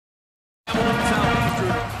Southeastern,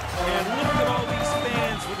 and look at all these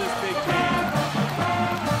fans for this big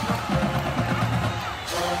game.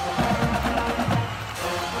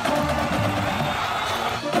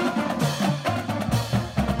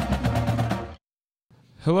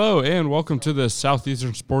 Hello and welcome to the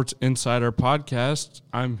Southeastern Sports Insider Podcast.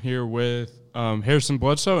 I'm here with Harrison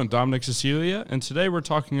Bledsoe and Dominic Cecilia, and today we're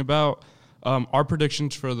talking about our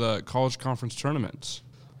predictions for the college conference tournaments.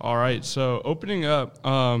 All right, so opening up,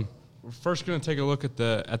 we're first going to take a look at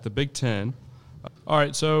the Big Ten. All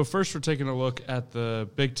right, so first we're taking a look at the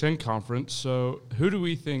Big Ten conference. So who do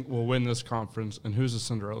we think will win this conference, and who's the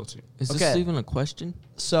Cinderella team? Is this even a question?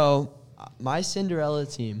 So my Cinderella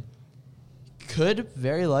team could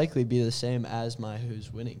very likely be the same as my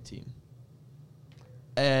who's winning team.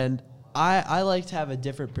 And I like to have a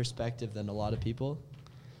different perspective than a lot of people.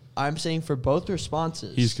 I'm saying for both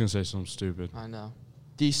responses, He's going to say something stupid. I know.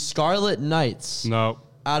 the Scarlet Knights No.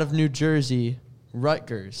 out of New Jersey,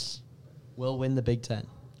 Rutgers, will win the Big Ten.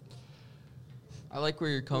 I like where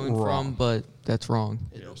you're coming Wrong. from, but that's wrong.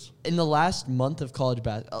 Yes. In the last month of college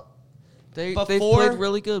basketball, They've Before- played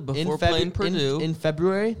really good before playing Purdue. in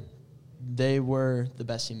February, they were the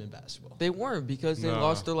best team in basketball. They weren't because they No.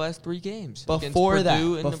 lost their last 3 games Before against that,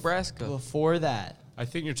 Purdue and bef- Nebraska. Before that, I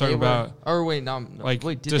think you're talking They were- about Or wait, no, like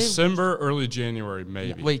wait, did December, early January,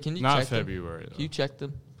 maybe. Wait, can you Not check them? February, though. You checked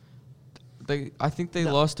them. I think they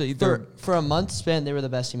No, lost to either for a month span, they were the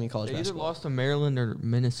best team in college they either basketball. lost to Maryland or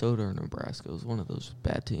Minnesota or Nebraska. It was one of those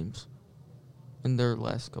bad teams in their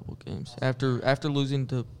last couple games after losing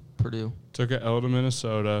to Purdue. Took a L to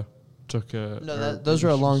Minnesota. Those were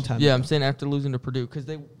a long time Yeah, ago. I'm saying after losing to Purdue because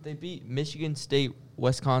they beat Michigan State,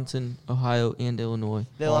 Wisconsin, Ohio, and Illinois.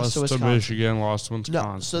 They lost to Wisconsin. Michigan, lost to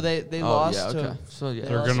Wisconsin. No, so they Oh, lost yeah, to. okay. So yeah, they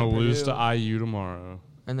They're lost going to to lose to Purdue. IU tomorrow.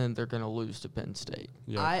 and then they're gonna lose to Penn State.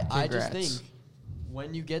 Yep. I just Congrats. think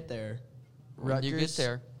when you get there, When you get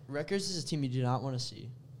there, Rutgers is a team you do not want to see.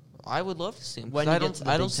 I would love to see him. 'Cause When you I get don't to the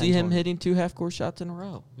I Big don't Ten see him tournament. hitting 2 half-court shots in a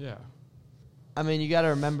row. Yeah. I mean, you got to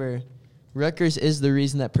remember, Rutgers is the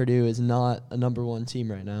reason that Purdue is not a number 1 team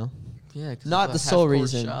right now. Yeah, 'cause Not of the a sole half-court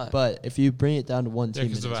reason, shot. but if you bring it down to one Yeah,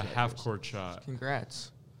 team, because it of is a Rutgers. half-court shot.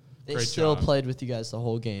 Congrats. They Great still job. played with you guys the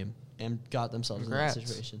whole game and got themselves Congrats. in that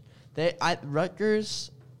situation.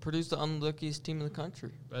 Rutgers. Purdue's the unluckiest team in the country.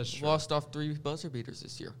 That's true. Lost off 3 buzzer beaters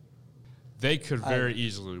this year. They could very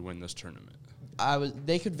easily win this tournament.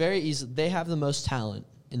 They could very easily. They have the most talent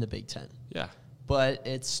in the Big Ten. Yeah. But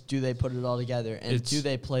it's, do they put it all together, and It's- do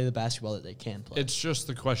they play the basketball that they can play? It's just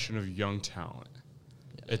the question of young talent.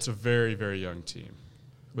 It's a very, very young team.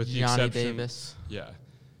 With the Johnny exception, Davis. Yeah.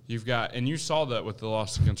 You've got, and you saw that with the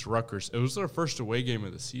loss against Rutgers. It was their first away game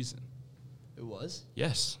of the season. It was?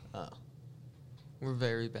 Yes. Oh. We're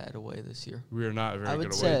very bad away this year. We are not very I good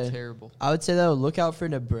would away. say- Terrible. I would say, though, look out for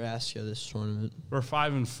Nebraska this tournament. We're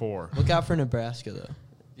 5-4. Look out for Nebraska, though.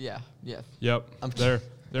 Yeah. Yep. I'm- They're Hey,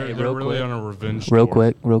 they're real really quick. on a revenge Real tour.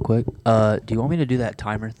 quick. Do you want me to do that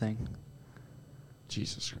timer thing?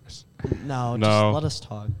 Jesus Christ. No, No. just let us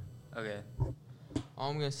talk. Okay.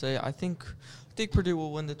 All I'm gonna say, I think Purdue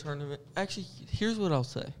will win the tournament. Actually, here's what I'll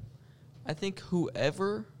say. I think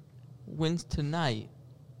whoever wins tonight,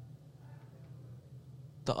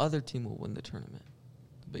 the other team will win the tournament,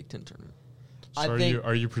 the Big Ten tournament. I So think-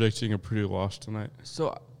 are you predicting a Purdue loss tonight?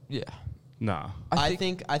 So yeah, Nah. I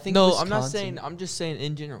think no, Wisconsin, I'm not saying. I'm just saying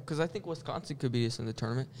in general because I think Wisconsin could beat us in the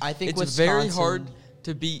tournament. I think it's very hard Wisconsin-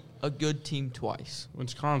 to beat a good team twice.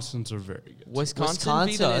 Wisconsin's are very good. Wisconsin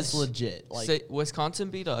beat us. is legit. Wisconsin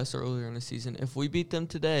beat us earlier in the season. If we beat them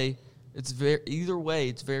today, either way.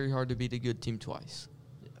 It's very hard to beat a good team twice.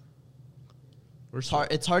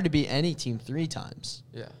 It's hard to beat any team 3 times.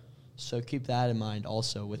 Yeah. So keep that in mind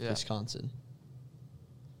also with Yeah. Wisconsin.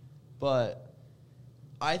 But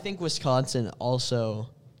I think Wisconsin also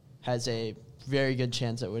has a very good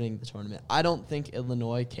chance at winning the tournament. I don't think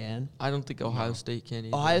Illinois can. I don't think Ohio State can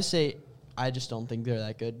either. Ohio State, I just don't think they're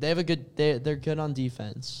that good. They have a good. They're good on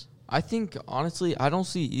defense. I think honestly, I don't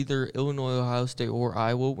see either Illinois, Ohio State, or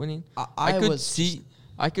Iowa winning. I could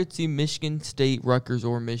see Michigan State, Rutgers,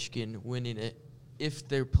 or Michigan winning it if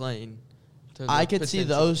they're playing. to I the could see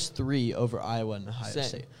potential. those 3 over Iowa and Ohio Same.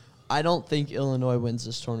 State. I don't think Illinois wins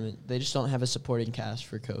this tournament. They just don't have a supporting cast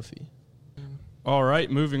for Kofi. All right,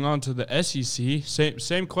 moving on to the SEC.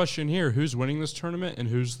 Same question here. Who's winning this tournament and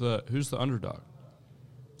who's the underdog?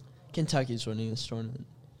 Kentucky's winning this tournament.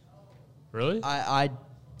 Really?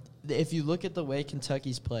 If you look at the way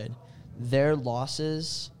Kentucky's played, their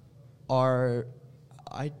losses are,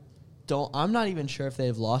 I'm not even sure if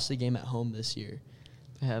they've lost a game at home this year.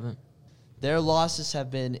 They haven't. Their losses have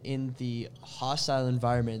been in the hostile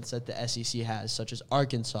environments that the SEC has, such as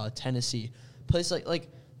Arkansas, Tennessee, places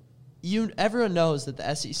everyone knows that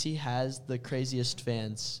the SEC has the craziest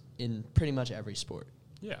fans in pretty much every sport.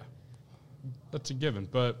 Yeah, that's a given.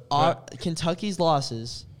 But Kentucky's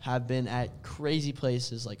losses have been at crazy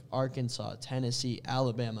places like Arkansas, Tennessee,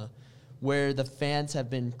 Alabama, where the fans have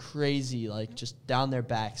been crazy, like just down their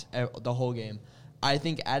backs the whole game. I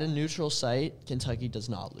think at a neutral site, Kentucky does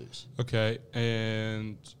not lose. Okay,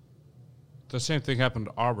 and the same thing happened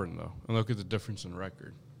to Auburn, though. And look at the difference in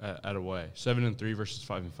record at away. 7-3 versus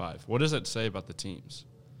 5-5. What does that say about the teams?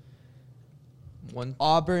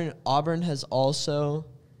 Auburn has also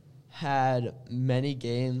had many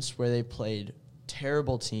games where they played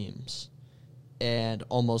terrible teams and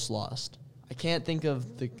almost lost. I can't think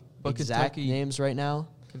of the exact names right now.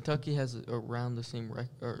 Kentucky has around the same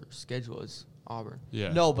schedule as Auburn.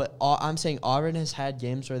 Yeah. No, but I'm saying Auburn has had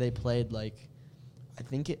games where they played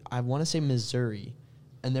I want to say Missouri,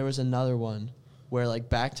 and there was another one where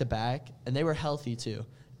back to back, and they were healthy too,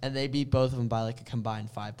 and they beat both of them by a combined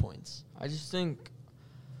 5 points. I just think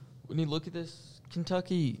when you look at this,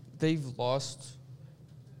 Kentucky, they've lost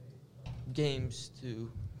games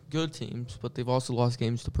to good teams, but they've also lost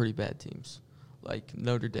games to pretty bad teams, like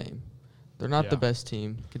Notre Dame. They're not the best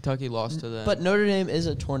team. Kentucky lost to them. But Notre Dame is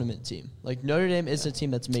a tournament team. Notre Dame is a team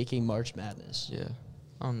that's making March Madness. Yeah.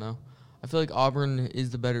 I don't know. I feel like Auburn is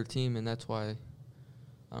the better team, and that's why,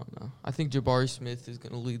 I don't know. I think Jabari Smith is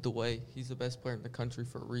going to lead the way. He's the best player in the country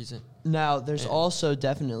for a reason. Now, there's also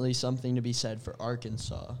definitely something to be said for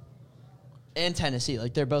Arkansas and Tennessee.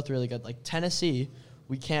 They're both really good. Tennessee,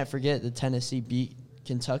 we can't forget that Tennessee beat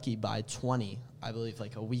Kentucky by 20, I believe,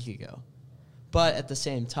 a week ago. But at the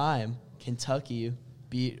same time, Kentucky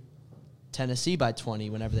beat Tennessee by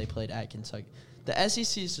 20 whenever they played at Kentucky. The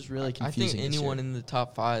SEC is just really confusing. I think anyone in the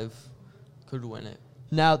top 5 could win it.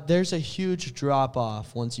 Now, there's a huge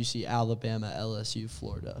drop-off once you see Alabama, LSU,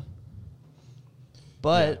 Florida.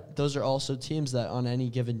 But those are also teams that on any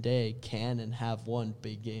given day can and have won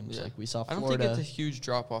big games. Yeah. We saw Florida. I don't think it's a huge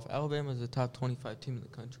drop-off. Alabama is a top 25 team in the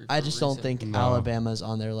country. I just don't think Alabama's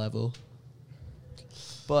on their level.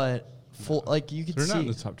 But you could see, they're not in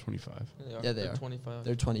the top 25. Yeah, they are. 25.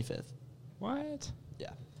 They're 25th. What? Yeah.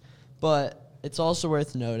 But it's also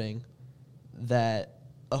worth noting that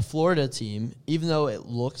a Florida team, even though it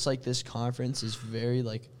looks like this conference is very,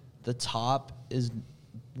 the top is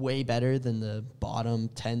way better than the bottom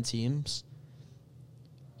 10 teams,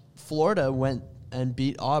 Florida went and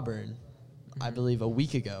beat Auburn, I believe, a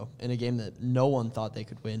week ago in a game that no one thought they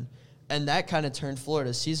could win. And that kind of turned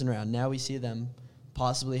Florida's season around. Now we see them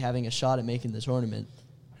possibly having a shot at making the tournament.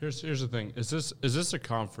 Here's the thing. Is this a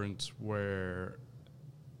conference where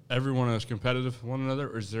everyone is competitive with one another,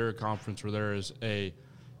 or is there a conference where there is a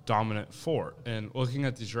dominant 4? And looking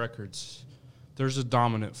at these records, there's a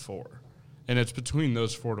dominant 4. And it's between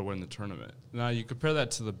those 4 to win the tournament. Now, you compare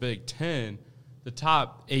that to the Big Ten, the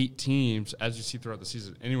top 8 teams, as you see throughout the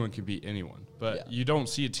season, anyone can beat anyone. But you don't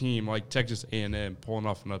see a team like Texas A&M pulling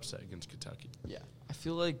off an upset against Kentucky. Yeah. I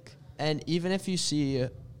feel like... And even if you see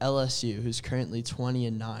LSU, who's currently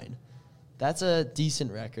 20-9, that's a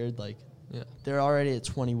decent record. They're already at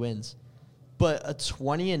 20 wins. But a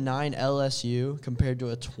 20-9 LSU compared to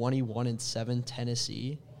a 21-7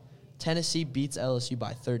 Tennessee beats LSU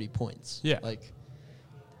by 30 points. Yeah.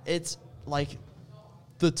 It's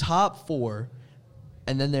the top 4,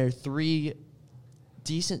 and then there are 3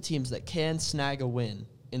 decent teams that can snag a win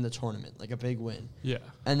in the tournament, a big win. Yeah.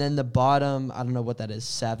 And then the bottom, I don't know what that is,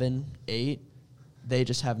 7, 8, they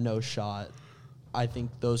just have no shot. I think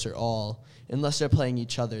those are all, unless they're playing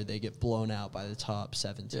each other, they get blown out by the top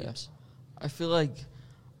 7 teams. I feel like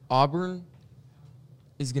Auburn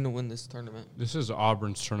is going to win this tournament. This is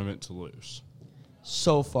Auburn's tournament to lose.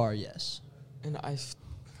 So far, yes. And I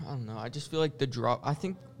don't know. I just feel like I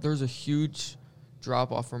think there's a huge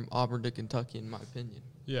drop-off from Auburn to Kentucky, in my opinion.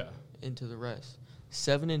 Yeah. Into the rest.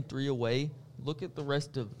 7-3 away. Look at the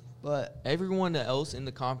rest of... But everyone else in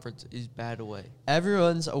the conference is bad away.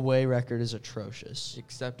 Everyone's away record is atrocious.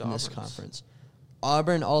 Except in Auburn's. this conference.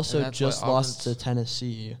 Auburn also just lost to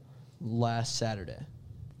Tennessee last Saturday.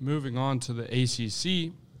 Moving on to the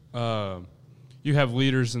ACC, you have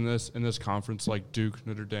leaders in this conference like Duke,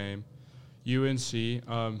 Notre Dame,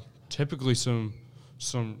 UNC. Typically some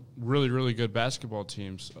really, really good basketball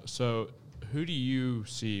teams. So who do you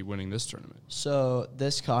see winning this tournament? So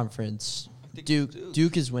this conference,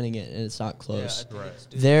 Duke is winning it, and it's not close. Yeah,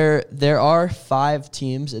 right. There are 5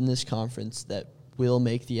 teams in this conference that will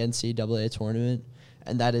make the NCAA tournament,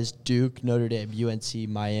 and that is Duke, Notre Dame, UNC,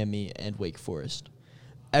 Miami, and Wake Forest.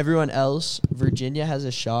 Everyone else, Virginia has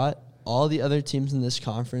a shot, all the other teams in this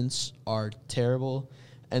conference are terrible,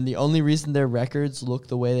 and the only reason their records look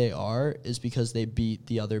the way they are is because they beat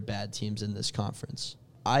the other bad teams in this conference.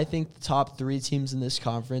 I think the top 3 teams in this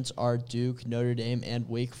conference are Duke, Notre Dame, and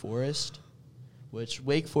Wake Forest, which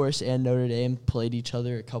Wake Forest and Notre Dame played each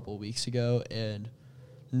other a couple weeks ago, and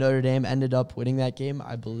Notre Dame ended up winning that game,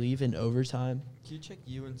 I believe, in overtime. Can you check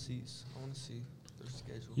UNC's? I want to see their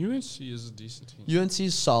schedule. UNC is a decent team. UNC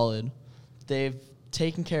is solid. They've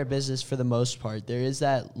taken care of business for the most part. There is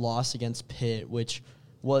that loss against Pitt, which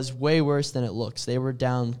was way worse than it looks. They were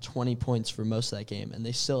down 20 points for most of that game, and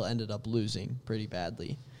they still ended up losing pretty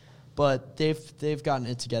badly. But they've gotten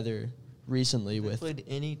it together recently with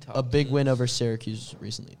a big win over Syracuse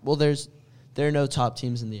recently. Well, there are no top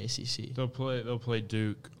teams in the ACC. They'll play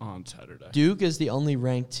Duke on Saturday. Duke is the only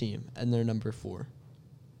ranked team, and they're number 4.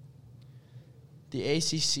 The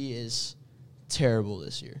ACC is terrible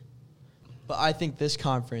this year. But I think this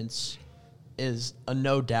conference is a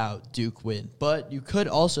no doubt Duke win. But you could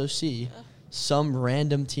also see some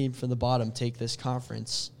random team from the bottom take this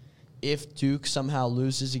conference. If Duke somehow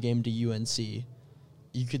loses a game to UNC,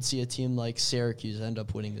 you could see a team like Syracuse end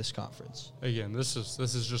up winning this conference. Again, this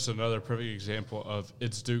is just another perfect example of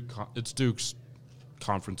it's Duke's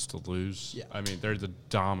conference to lose. Yeah. I mean, they're the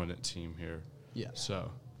dominant team here. Yeah.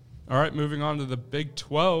 So, all right, moving on to the Big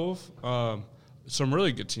 12. Some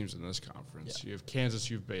really good teams in this conference. Yeah. You have Kansas,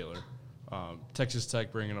 you have Baylor. Texas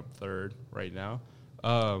Tech bringing up 3rd right now.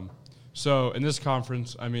 So in this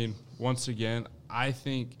conference, I mean, once again, I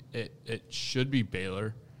think it should be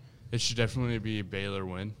Baylor. It should definitely be a Baylor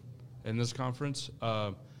win in this conference.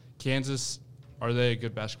 Kansas, are they a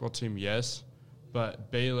good basketball team? Yes. But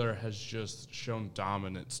Baylor has just shown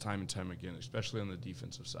dominance time and time again, especially on the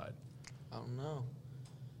defensive side. I don't know.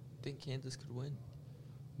 I think Kansas could win.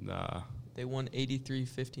 Nah. They won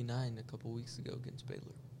 83-59 a couple weeks ago against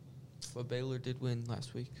Baylor. But Baylor did win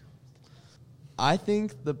last week. I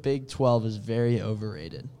think the Big 12 is very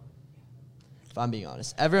overrated, if I'm being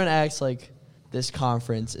honest. Everyone acts like this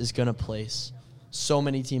conference is going to place so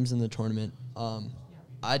many teams in the tournament.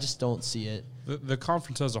 I just don't see it. The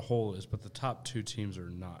conference as a whole is, but the top 2 teams are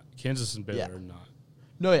not. Kansas and Baylor are not.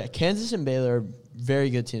 No, yeah, Kansas and Baylor are very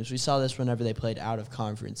good teams. We saw this whenever they played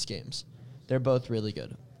out-of-conference games. They're both really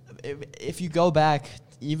good. If you go back,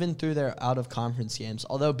 even through their out-of-conference games,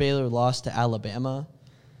 although Baylor lost to Alabama,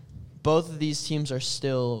 both of these teams are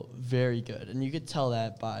still very good, and you could tell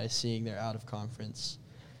that by seeing their out-of-conference.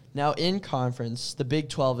 Now, in conference, the Big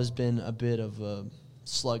 12 has been a bit of a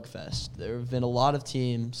slugfest. There have been a lot of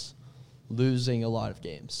teams losing a lot of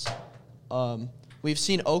games. We've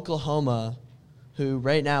seen Oklahoma, who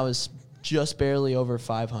right now is just barely over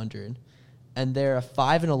 500, and they're a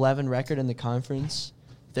 5-11 record in the conference.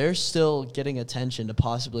 They're still getting attention to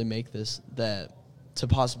possibly make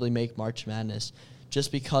March Madness just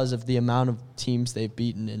because of the amount of teams they've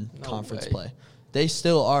beaten in conference play. They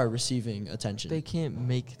still are receiving attention. They can't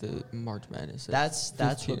make the March Madness.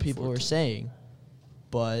 That's what people were saying.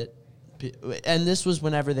 And this was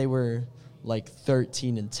whenever they were like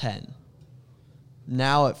 13-10.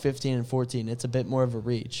 Now at 15-14, it's a bit more of a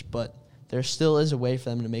reach, but there still is a way for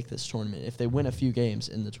them to make this tournament if they win a few games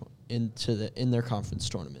in their conference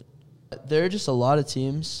tournament. There are just a lot of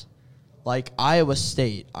teams, like Iowa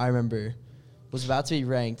State. I remember was about to be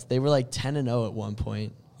ranked. They were like 10-0 at one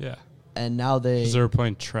point. Yeah. And now they were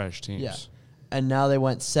playing trash teams. Yeah. And now they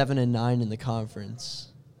went 7-9 in the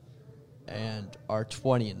conference and are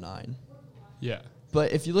 20-9. Yeah.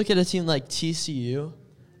 But if you look at a team like TCU,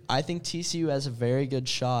 I think TCU has a very good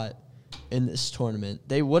shot in this tournament.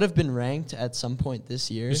 They would have been ranked at some point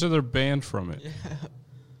this year. You said they're banned from it. Yeah.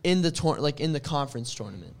 In the conference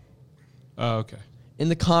tournament. Oh, okay. In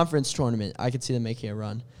the conference tournament, I could see them making a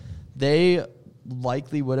run. They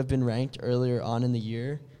likely would have been ranked earlier on in the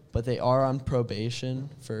year, but they are on probation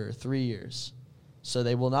for 3 years. So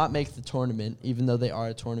they will not make the tournament, even though they are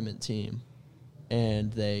a tournament team,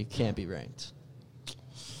 and they can't be ranked.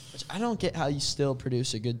 Which I don't get how you still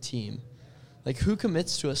produce a good team. Like, who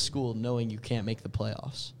commits to a school knowing you can't make the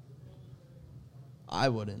playoffs? I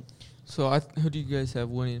wouldn't. So who do you guys have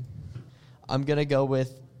winning? I'm going to go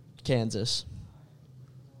with Kansas.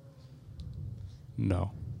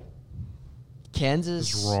 No.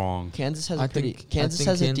 Kansas is wrong. Kansas has Kansas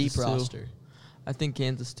has a deep too. roster. I think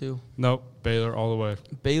Kansas too. Nope. Baylor all the way.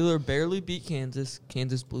 Baylor barely beat Kansas.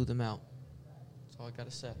 Kansas blew them out. That's all I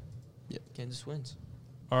gotta say. Yep. Kansas wins.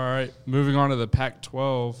 All right. Moving on to the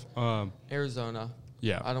Pac-12. Arizona.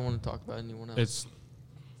 Yeah. I don't want to talk about anyone else.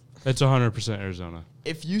 It's 100% Arizona.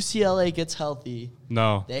 If UCLA gets healthy,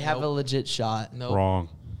 No. they have a legit shot. Nope. Wrong.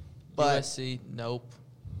 But USC, nope.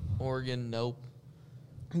 Oregon, nope.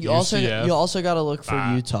 You UCF. also got to look for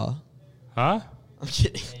Utah. Huh? I'm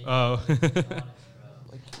kidding. Oh.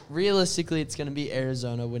 Realistically, it's going to be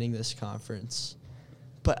Arizona winning this conference.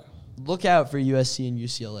 But look out for USC and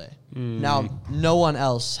UCLA. Now, no one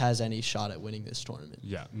else has any shot at winning this tournament.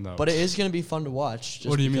 Yeah, no. But it is going to be fun to watch. Just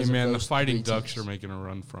What do you because mean, of man? The those Fighting three Ducks teams. are making a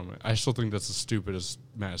run from it. I still think that's the stupidest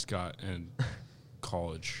mascot in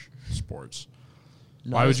college sports.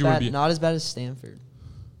 Why would you want to be? Not as bad as Stanford.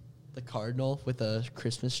 The Cardinal with a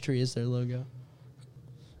Christmas tree as their logo.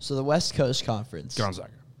 So the West Coast Conference.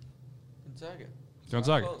 Gonzaga.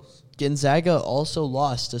 Gonzaga also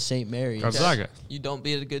lost to St. Mary's. Gonzaga. You don't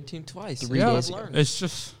beat a good team twice. 3 That's days what I've ago. learned. It's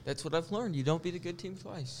just That's what I've learned. You don't beat a good team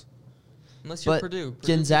twice. Unless you're But Purdue. Purdue beat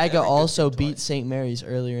Gonzaga every good also team beat twice. St. Mary's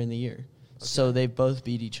earlier in the year. So they both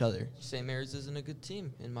beat each other. St. Mary's isn't a good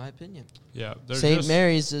team, in my opinion. yeah. They're St. just,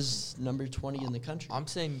 Mary's is number 20 in the country. I'm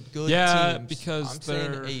saying good Yeah, teams. because I'm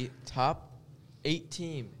saying they're- a top 8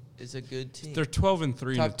 team is a good team. They're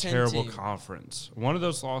 12-3 in a Top 10 terrible team. conference. One of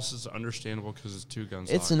those losses is understandable because it's 2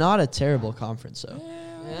 Gonzaga. It's not a terrible conference, though.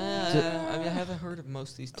 Yeah, I mean, I haven't heard of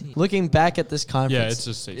most of these teams. Looking back at this conference. Yeah, it's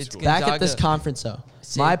a state It's school. Gonzaga. back at this conference, though.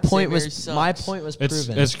 St. My point Mary's was sucks.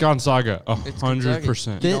 proven. It's Gonzaga, It's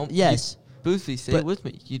 100%. Thi- don't- yes. Boothby, say But- it with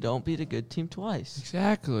me. You don't beat a good team twice.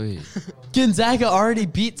 Exactly. Gonzaga already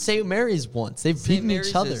beat St. Mary's once. They've St. beaten Mary's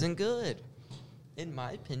each other. isn't good. In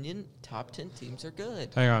my opinion, top 10 teams are good.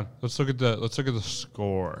 Hang on. Let's look at the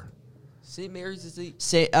score. St. Mary's is the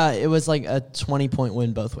It was like a 20-point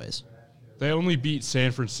win both ways. They only beat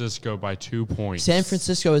San Francisco by 2 points. San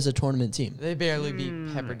Francisco is a tournament team. they barely beat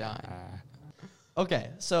Pepperdine. Okay,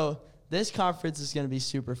 so this conference is going to be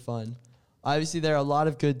super fun. Obviously, there are a lot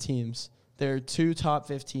of good teams. There are 2 top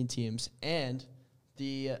 15 teams, and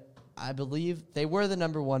I believe they were the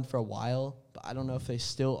number 1 for a while, but I don't know if they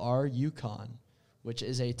still are. UConn, which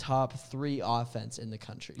is a top 3 offense in the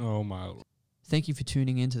country. Oh my. Thank you for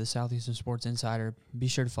tuning in to the Southeastern Sports Insider. Be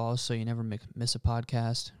sure to follow us so you never miss a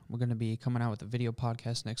podcast. We're going to be coming out with a video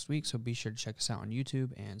podcast next week, so be sure to check us out on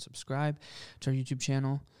YouTube and subscribe to our YouTube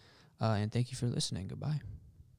channel. And thank you for listening. Goodbye.